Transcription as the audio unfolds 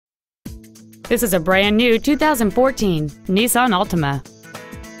This is a brand new 2014 Nissan Altima.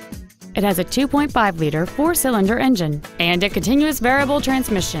 It has a 2.5-liter four-cylinder engine and a continuous variable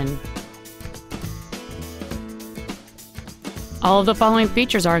transmission. All of the following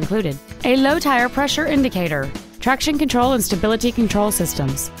features are included: a low tire pressure indicator, traction control and stability control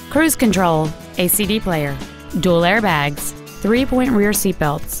systems, cruise control, a CD player, dual airbags, 3-point rear seat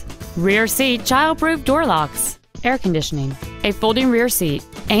belts, rear seat child-proof door locks, air conditioning, a folding rear seat,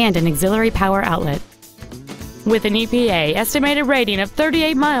 and an auxiliary power outlet. With an EPA estimated rating of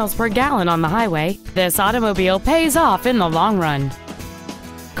 38 miles per gallon on the highway, this automobile pays off in the long run.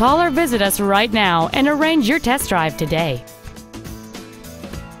 Call or visit us right now and arrange your test drive today.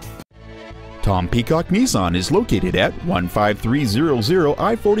 Tom Peacock Nissan is located at 15300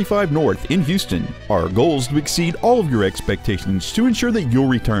 I-45 North in Houston. Our goal is to exceed all of your expectations to ensure that you'll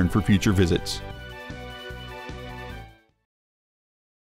return for future visits.